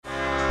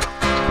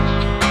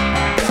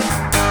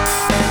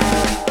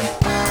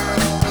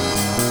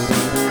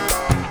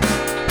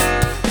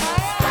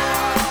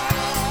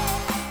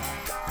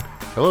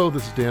Hello,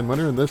 this is Dan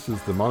Winter, and this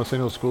is the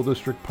Montesano School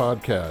District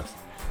Podcast.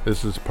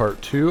 This is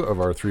part 2 of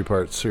our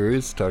 3-part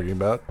series talking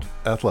about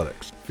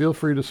athletics. Feel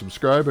free to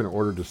subscribe in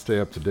order to stay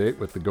up to date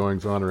with the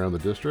goings-on around the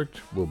district.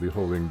 We'll be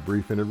holding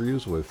brief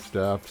interviews with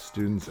staff,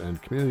 students,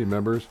 and community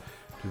members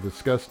to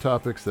discuss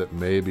topics that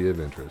may be of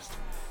interest.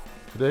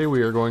 Today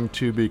we are going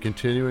to be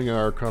continuing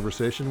our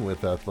conversation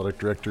with Athletic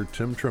Director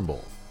Tim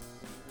Trimble.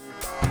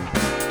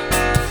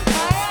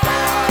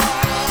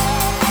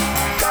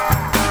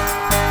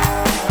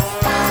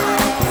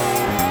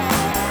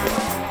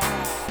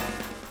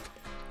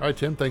 All right,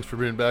 Tim, thanks for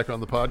being back on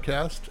the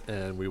podcast,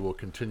 and we will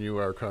continue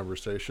our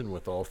conversation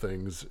with all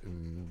things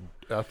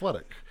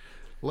athletic.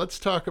 Let's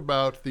talk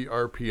about the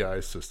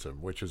RPI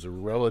system, which is a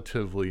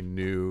relatively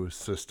new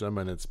system,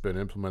 and it's been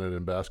implemented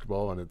in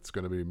basketball, and it's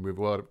going to be moved.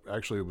 Well,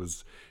 actually, it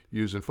was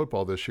used in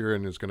football this year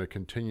and is going to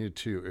continue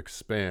to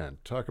expand.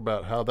 Talk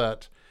about how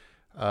that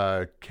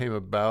came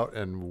about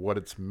and what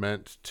it's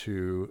meant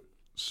to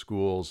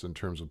schools in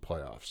terms of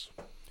playoffs.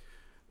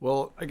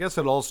 Well, I guess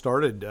it all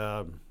started...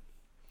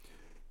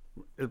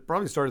 It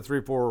probably started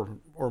 3-4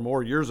 or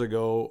more years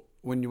ago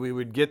when we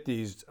would get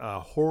these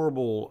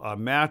horrible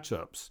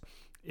matchups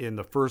in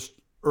the first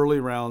early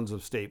rounds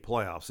of state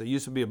playoffs. It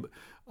used to be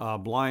a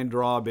blind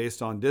draw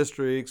based on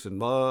districts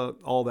and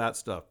all that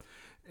stuff.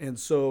 And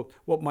so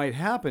what might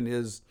happen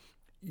is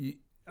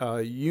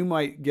you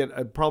might get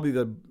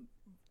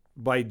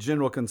by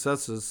general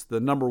consensus, the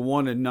number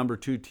 1 and number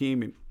 2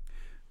 team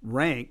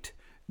ranked.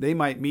 They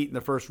might meet in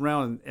the first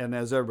round, and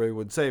as everybody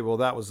would say, well,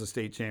 that was the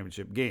state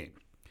championship game.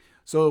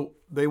 So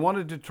they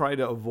wanted to try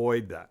to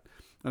avoid that.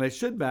 And I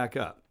should back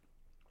up.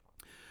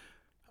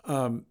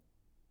 The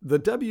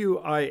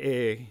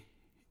WIA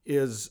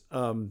is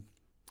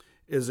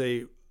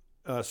a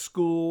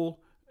school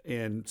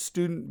and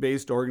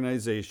student-based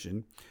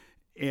organization,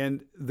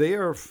 and they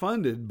are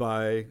funded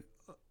by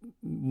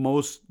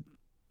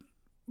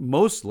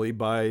mostly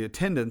by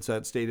attendance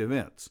at state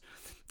events.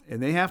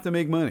 And they have to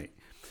make money.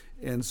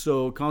 And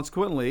so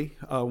consequently,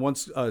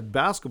 once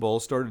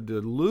basketball started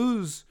to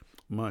lose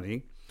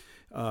money,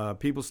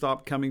 people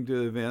stopped coming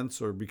to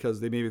events, or because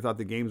they maybe thought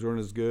the games weren't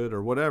as good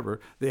or whatever.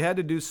 They had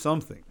to do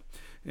something.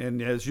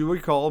 And as you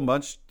recall,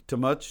 much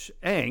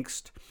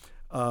angst,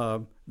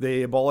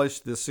 they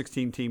abolished the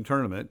 16-team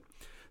tournament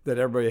that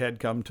everybody had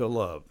come to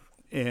love.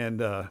 And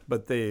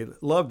but they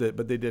loved it,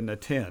 but they didn't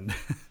attend.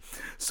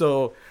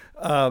 So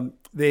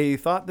they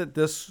thought that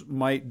this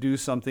might do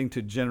something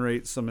to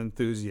generate some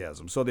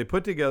enthusiasm. So they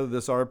put together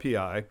this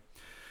RPI.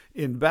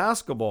 In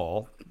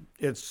basketball,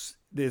 it's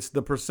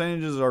the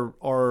percentages are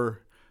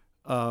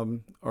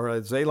or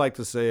as they like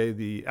to say,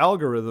 the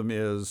algorithm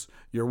is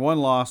your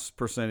won-loss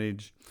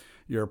percentage,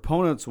 your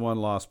opponent's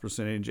won-loss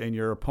percentage, and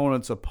your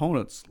opponent's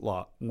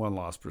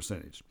won-loss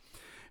percentage.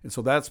 And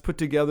so that's put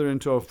together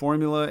into a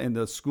formula, and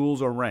the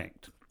schools are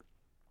ranked.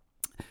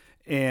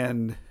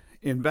 And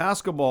in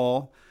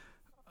basketball,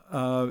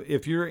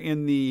 if you're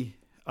in the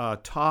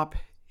top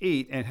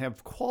 8 and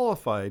have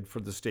qualified for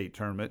the state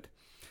tournament,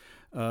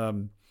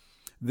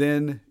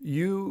 then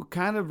you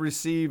kind of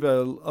receive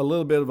a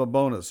little bit of a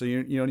bonus. So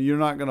you're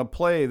not going to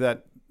play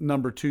that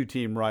number 2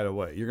 team right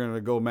away. You're going to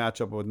go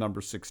match up with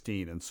number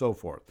 16 and so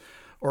forth,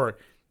 or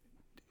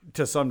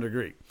to some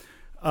degree.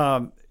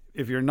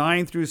 If you're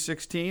 9 through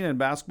 16 in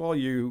basketball,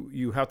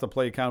 you have to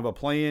play kind of a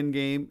play-in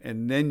game,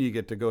 and then you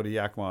get to go to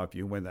Yakima if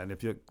you win that. And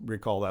if you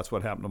recall, that's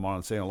what happened to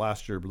Montesano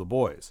last year with the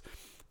boys.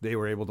 They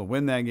were able to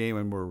win that game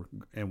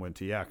and went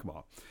to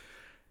Yakima.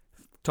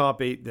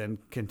 Top 8 then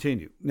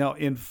continue. Now,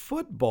 in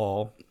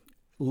football,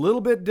 a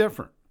little bit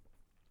different.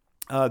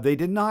 They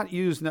did not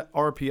use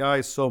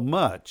RPI so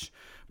much,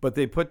 but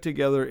they put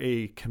together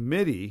a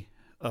committee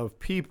of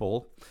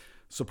people,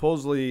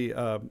 supposedly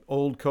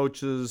old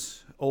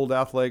coaches, old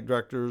athletic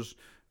directors,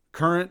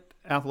 current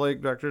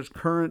athletic directors,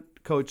 current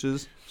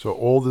coaches. So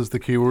old is the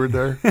key word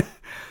there?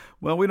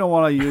 Well, we don't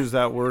want to use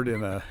that word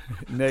in a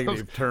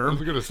negative term. I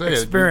was going to say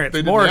experience.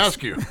 They didn't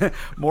ask you.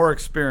 More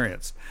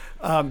experience.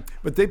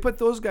 But they put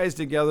those guys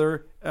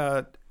together,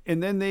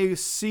 and then they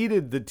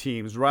seeded the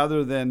teams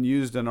rather than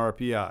used an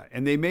RPI.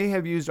 And they may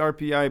have used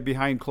RPI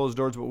behind closed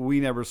doors, but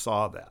we never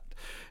saw that.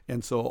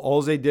 And so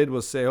all they did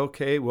was say,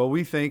 okay, well,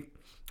 we think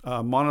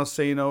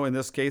Montesano in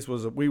this case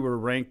we were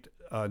ranked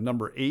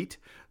number 8.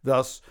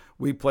 Thus,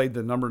 we played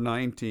the number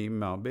 9 team,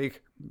 Mount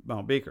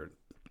Baker.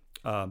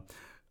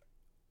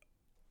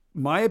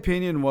 My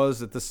opinion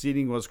was that the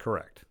seeding was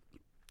correct.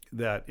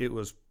 That it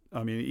was,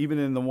 even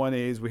in the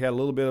 1As, we had a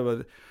little bit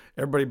of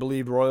everybody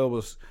believed Royal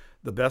was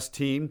the best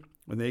team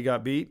when they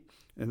got beat,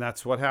 and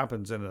that's what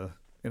happens in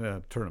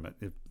a tournament.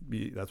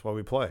 That's why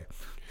we play.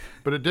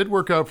 But it did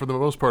work out for the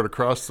most part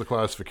across the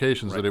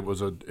classifications, right,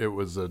 that it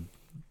was a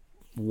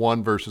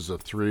 1 versus a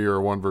 3 or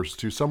a 1 versus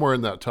 2. Somewhere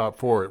in that top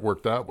 4, it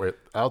worked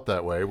out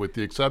that way, with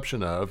the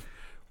exception of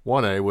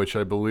 1A, which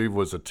I believe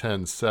was a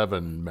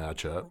 10-7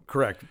 matchup.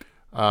 Correct.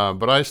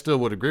 But I still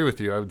would agree with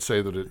you. I would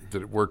say that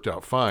it worked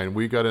out fine.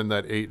 We got in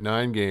that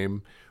 8-9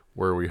 game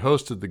where we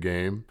hosted the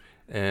game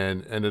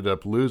and ended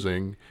up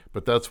losing.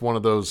 But that's one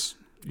of those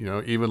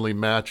evenly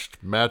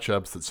matched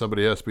matchups that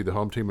somebody has to be the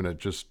home team, and it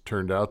just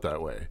turned out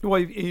that way.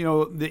 Well,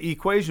 the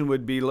equation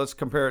would be, let's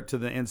compare it to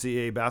the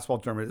NCAA basketball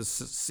tournament. It's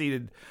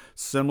seeded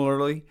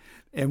similarly,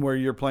 and where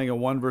you're playing a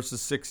 1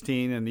 versus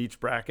 16 in each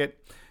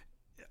bracket.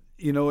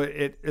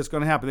 It's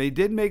going to happen. They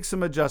did make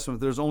some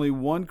adjustments. There's only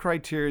one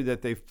criteria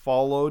that they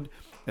followed,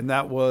 and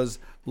that was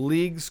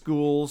league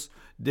schools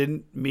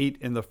didn't meet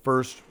in the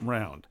first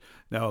round.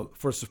 Now,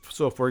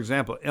 for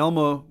example,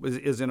 Elma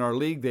is in our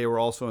league. They were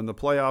also in the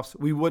playoffs.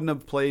 We wouldn't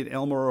have played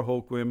Elma or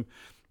Hoquiam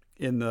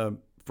in the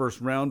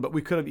first round, but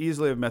we could have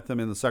easily have met them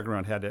in the second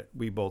round had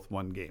we both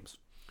won games.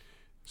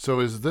 So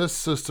is this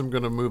system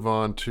going to move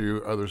on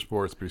to other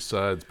sports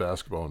besides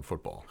basketball and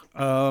football?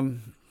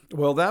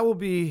 Well, that will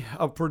be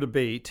up for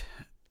debate.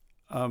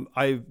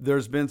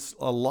 There's been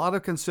a lot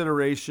of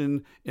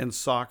consideration in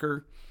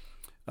soccer.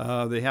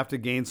 They have to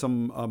gain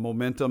some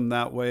momentum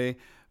that way.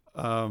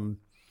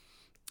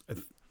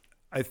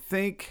 I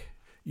think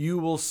you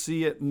will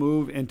see it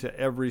move into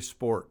every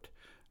sport.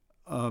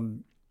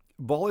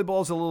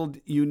 Volleyball is a little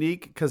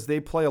unique because they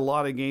play a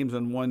lot of games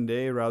in one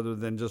day rather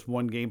than just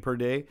one game per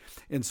day.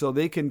 And so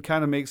they can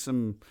kind of make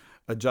some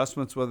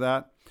adjustments with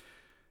that.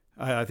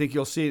 I think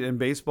you'll see it in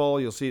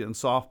baseball. You'll see it in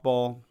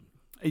softball.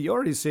 You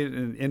already see it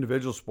in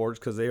individual sports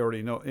because they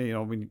already know,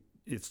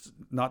 it's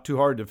not too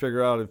hard to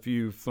figure out if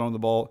you've thrown the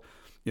ball,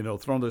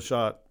 thrown the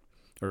shot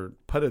or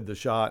putted the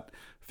shot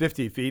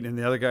 50 feet and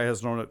the other guy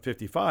has thrown it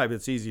 55.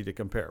 It's easy to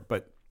compare.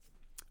 But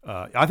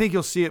I think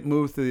you'll see it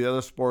move to the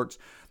other sports.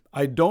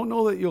 I don't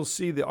know that you'll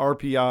see the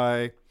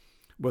RPI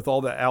with all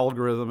the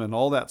algorithm and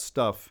all that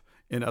stuff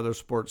in other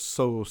sports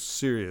so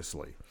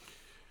seriously.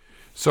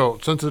 So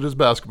since it is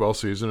basketball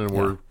season and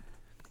we're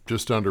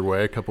just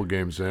underway, a couple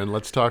games in,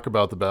 let's talk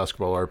about the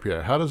basketball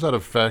RPI. How does that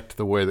affect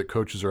the way that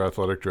coaches or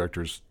athletic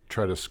directors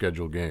try to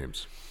schedule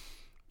games?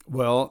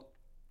 Well,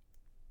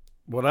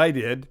 what I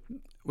did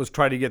was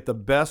try to get the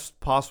best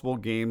possible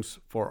games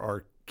for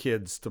our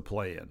kids to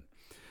play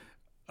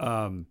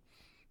in.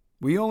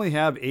 We only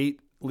have 8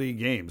 league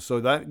games, so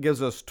that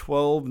gives us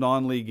 12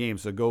 non-league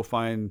games to go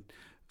find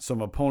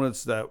some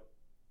opponents that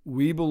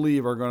we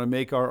believe are going to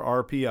make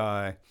our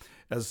RPI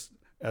as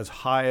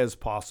high as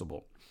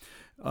possible.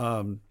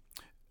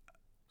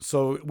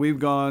 So we've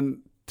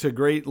gone to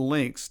great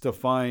lengths to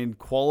find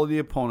quality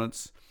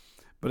opponents,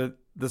 but at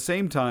the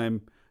same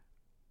time,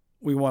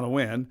 we want to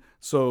win.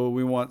 So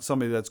we want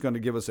somebody that's going to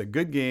give us a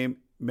good game,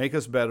 make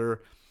us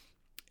better,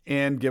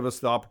 and give us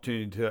the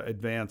opportunity to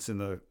advance in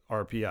the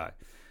RPI.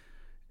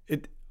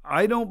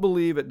 I don't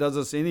believe it does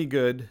us any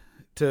good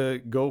to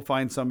go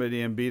find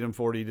somebody and beat them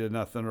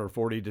 40-0 or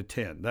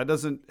 40-10. That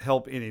doesn't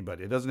help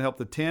anybody. It doesn't help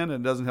the 10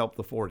 and it doesn't help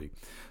the 40.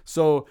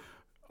 So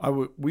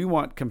we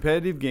want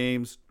competitive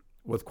games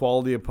with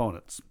quality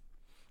opponents.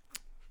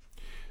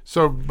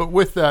 So, but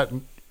with that,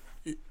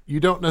 you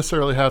don't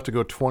necessarily have to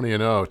go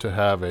 20-0 to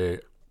have a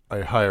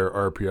higher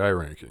RPI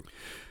ranking.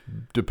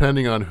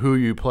 Depending on who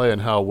you play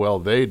and how well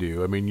they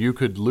do, I mean, you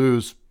could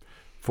lose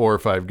 4 or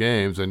 5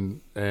 games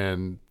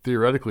and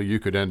theoretically you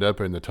could end up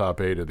in the top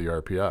 8 of the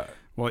RPI.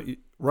 Well,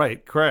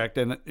 right, correct.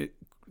 And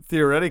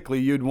theoretically,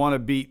 you'd want to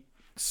beat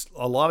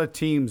a lot of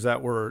teams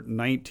that were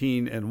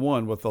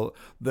 19-1 with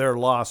their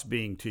loss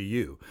being to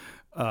you.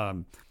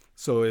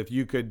 So if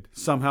you could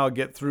somehow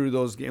get through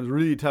those games,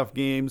 really tough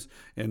games,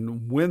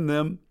 and win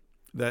them,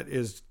 that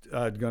is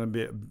going to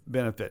be a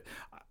benefit.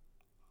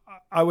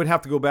 I would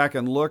have to go back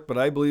and look, but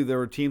I believe there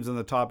were teams in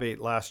the top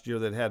 8 last year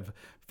that had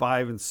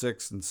 5,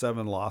 6, and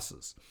 7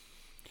 losses.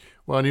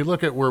 Well, and you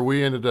look at where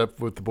we ended up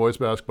with the boys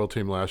basketball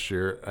team last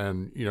year,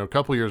 and a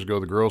couple of years ago,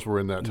 the girls were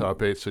in that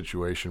top 8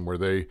 situation where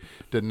they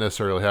didn't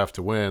necessarily have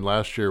to win.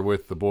 Last year,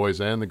 with the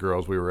boys and the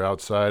girls, we were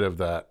outside of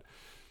that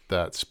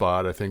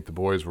spot. I think the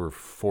boys were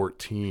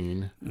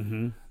 14.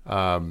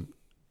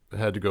 Mm-hmm.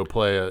 Had to go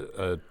play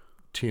a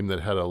team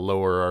that had a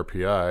lower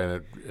RPI,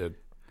 and it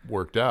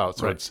worked out.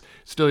 So It's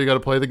still, you got to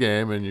play the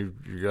game, and you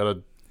got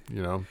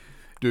to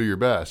do your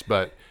best.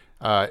 But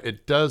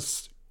it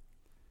does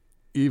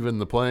even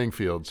the playing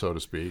field, so to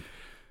speak.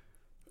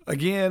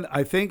 Again,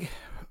 I think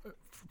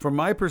from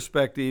my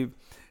perspective,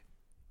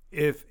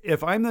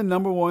 if I'm the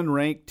number 1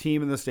 ranked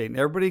team in the state and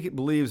everybody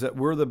believes that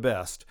we're the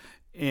best,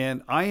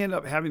 and I end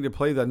up having to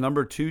play the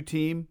number 2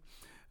 team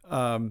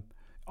in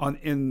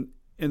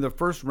the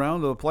first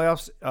round of the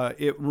playoffs,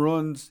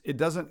 it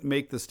doesn't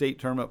make the state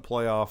tournament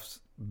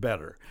playoffs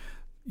better.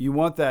 You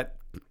want the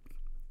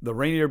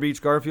Rainier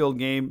Beach Garfield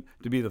game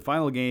to be the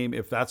final game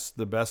if that's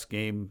the best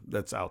game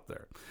that's out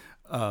there.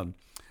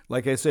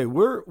 Like I say,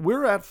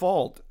 we're at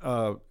fault.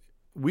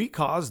 We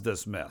caused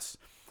this mess,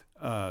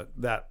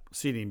 that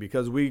seeding,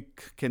 because we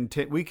can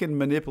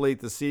manipulate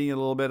the seeding a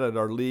little bit at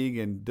our league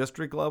and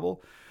district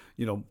level.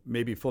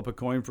 Maybe flip a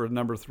coin for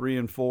number 3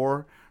 and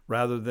 4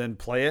 rather than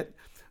play it.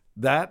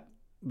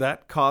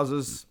 That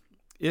causes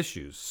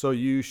issues. So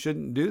you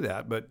shouldn't do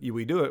that, but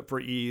we do it for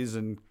ease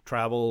and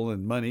travel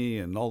and money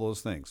and all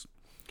those things.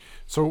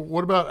 So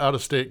what about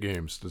out-of-state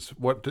games?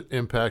 What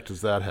impact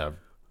does that have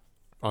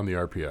on the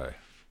RPI?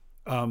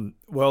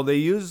 Well, they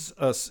use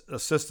a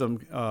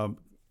system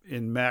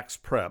in Max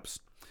Preps,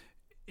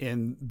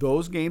 And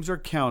those games are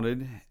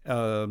counted,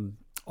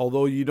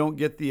 although you don't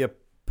get the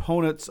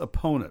opponent's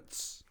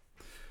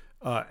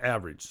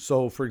average.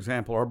 So, for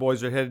example, our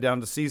boys are headed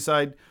down to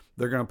Seaside.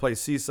 They're going to play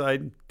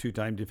Seaside,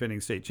 2-time defending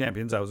state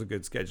champions. That was a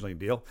good scheduling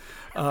deal.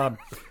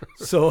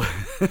 So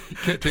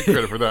Can't take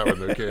credit for that one,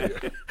 though, can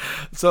you?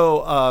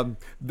 So,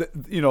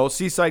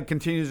 Seaside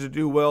continues to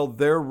do well.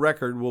 Their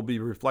record will be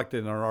reflected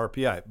in our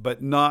RPI,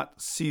 but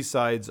not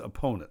Seaside's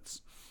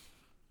opponents.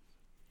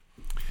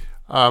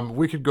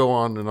 We could go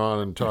on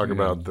and talk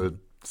about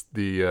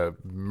the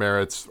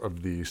merits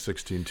of the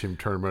 16-team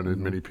tournament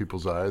in many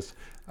people's eyes.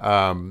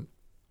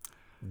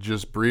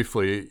 Just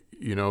briefly,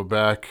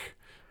 back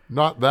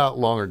not that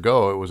long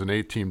ago, it was an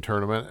 8-team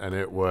tournament, and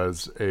it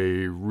was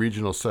a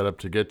regional setup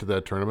to get to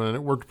that tournament, and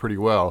it worked pretty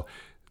well.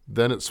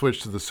 Then it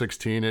switched to the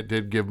 16. It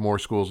did give more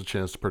schools a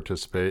chance to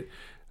participate.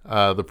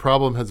 The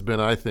problem has been,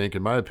 I think,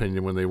 in my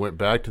opinion, when they went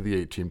back to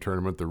the 8-team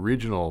tournament, the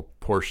regional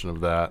portion of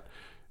that,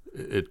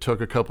 it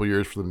took a couple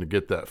years for them to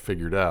get that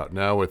figured out.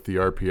 Now with the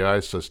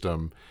RPI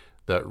system,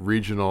 that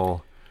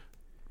regional,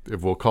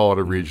 if we'll call it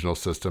a regional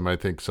system, I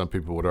think some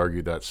people would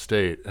argue that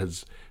state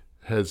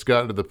has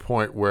gotten to the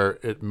point where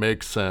it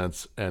makes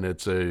sense, and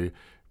it's a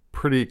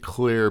pretty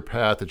clear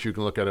path that you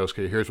can look at.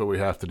 Okay, here's what we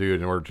have to do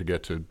in order to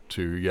get to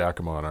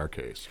Yakima in our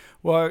case.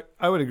 Well,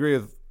 I would agree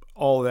with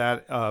all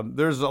that.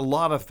 There's a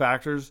lot of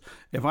factors.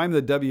 If I'm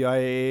the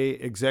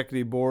WIAA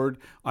executive board,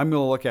 I'm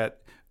going to look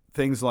at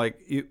things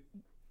like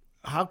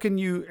how can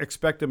you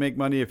expect to make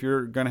money if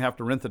you're going to have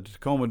to rent the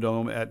Tacoma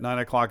Dome at 9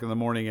 o'clock in the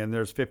morning and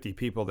there's 50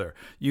 people there?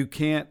 You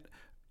can't.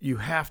 You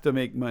have to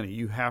make money.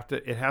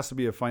 It has to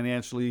be a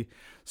financially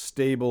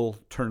stable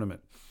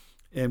tournament.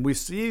 And we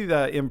see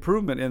the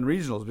improvement in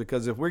regionals,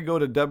 because if we go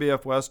to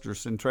WF West or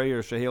Centralia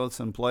or Chehalis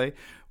and play,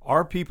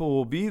 our people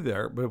will be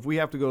there. But if we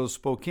have to go to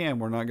Spokane,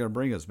 we're not going to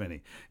bring as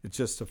many. It's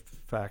just a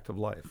fact of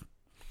life.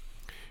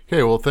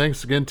 Okay, well,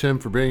 thanks again, Tim,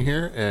 for being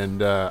here.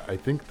 And I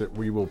think that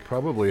we will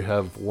probably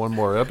have one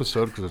more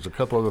episode, because there's a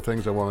couple other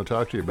things I want to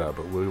talk to you about,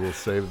 but we will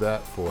save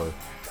that for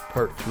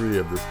part 3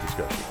 of this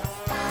discussion.